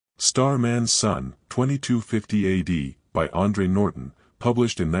Starman's Son, 2250 AD, by Andre Norton,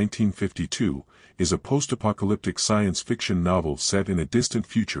 published in 1952, is a post-apocalyptic science fiction novel set in a distant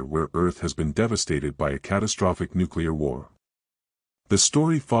future where Earth has been devastated by a catastrophic nuclear war. The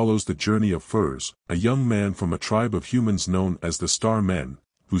story follows the journey of Furs, a young man from a tribe of humans known as the Starmen,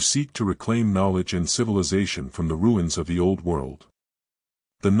 who seek to reclaim knowledge and civilization from the ruins of the old world.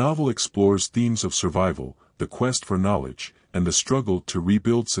 The novel explores themes of survival, the quest for knowledge, and the struggle to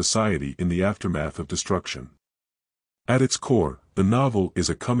rebuild society in the aftermath of destruction. At its core, the novel is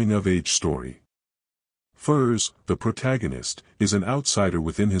a coming-of-age story. Furs, the protagonist, is an outsider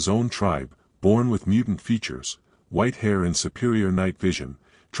within his own tribe, born with mutant features, white hair and superior night vision,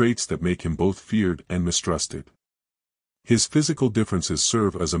 traits that make him both feared and mistrusted. His physical differences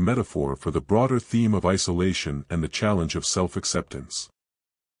serve as a metaphor for the broader theme of isolation and the challenge of self-acceptance.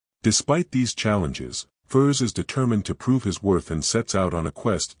 Despite these challenges, Furs is determined to prove his worth and sets out on a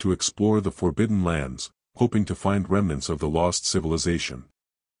quest to explore the Forbidden Lands, hoping to find remnants of the lost civilization.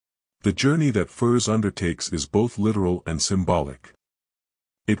 The journey that Furs undertakes is both literal and symbolic.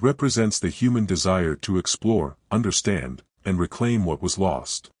 It represents the human desire to explore, understand, and reclaim what was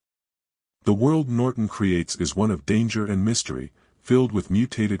lost. The world Norton creates is one of danger and mystery, filled with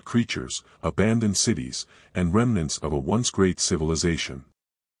mutated creatures, abandoned cities, and remnants of a once great civilization.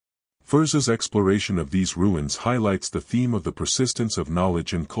 Furs's exploration of these ruins highlights the theme of the persistence of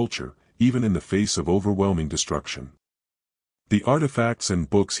knowledge and culture, even in the face of overwhelming destruction. The artifacts and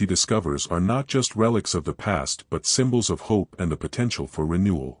books he discovers are not just relics of the past but symbols of hope and the potential for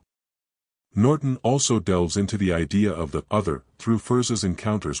renewal. Norton also delves into the idea of the other through Furs's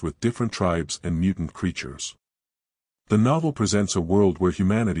encounters with different tribes and mutant creatures. The novel presents a world where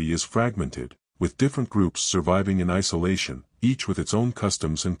humanity is fragmented, with different groups surviving in isolation, each with its own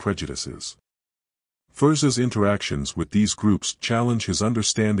customs and prejudices. Furs's interactions with these groups challenge his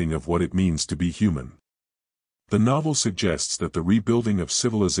understanding of what it means to be human. The novel suggests that the rebuilding of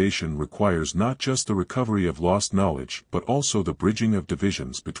civilization requires not just the recovery of lost knowledge but also the bridging of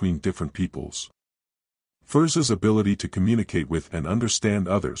divisions between different peoples. Furs's ability to communicate with and understand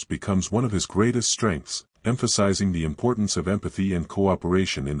others becomes one of his greatest strengths, emphasizing the importance of empathy and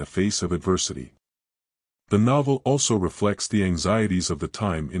cooperation in the face of adversity. The novel also reflects the anxieties of the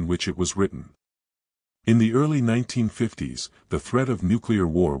time in which it was written. In the early 1950s, the threat of nuclear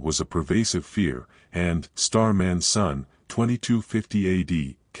war was a pervasive fear, and Starman's Son, 2250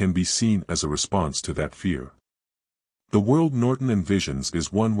 AD, can be seen as a response to that fear. The world Norton envisions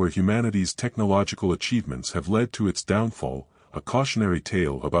is one where humanity's technological achievements have led to its downfall, a cautionary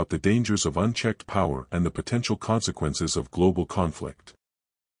tale about the dangers of unchecked power and the potential consequences of global conflict.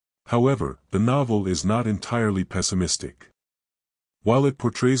 However, the novel is not entirely pessimistic. While it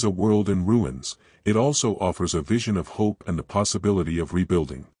portrays a world in ruins, it also offers a vision of hope and the possibility of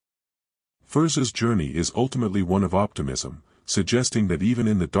rebuilding. Furs's journey is ultimately one of optimism, suggesting that even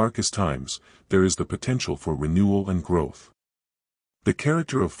in the darkest times, there is the potential for renewal and growth. The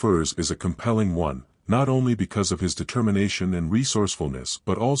character of Furs is a compelling one, not only because of his determination and resourcefulness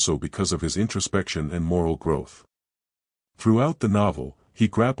but also because of his introspection and moral growth. Throughout the novel, he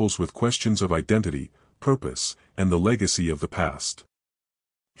grapples with questions of identity, purpose, and the legacy of the past.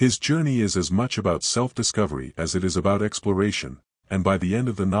 His journey is as much about self-discovery as it is about exploration, and by the end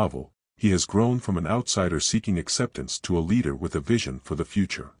of the novel, he has grown from an outsider seeking acceptance to a leader with a vision for the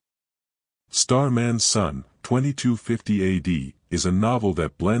future. Starman's Son, 2250 AD, is a novel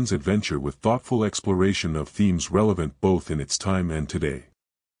that blends adventure with thoughtful exploration of themes relevant both in its time and today.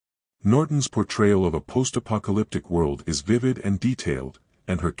 Norton's portrayal of a post-apocalyptic world is vivid and detailed,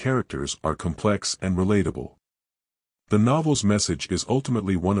 and her characters are complex and relatable. The novel's message is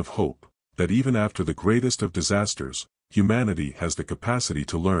ultimately one of hope, that even after the greatest of disasters, humanity has the capacity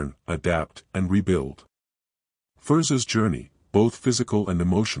to learn, adapt, and rebuild. Furs's journey, both physical and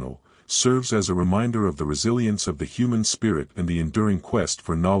emotional, serves as a reminder of the resilience of the human spirit and the enduring quest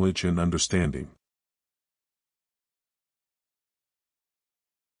for knowledge and understanding.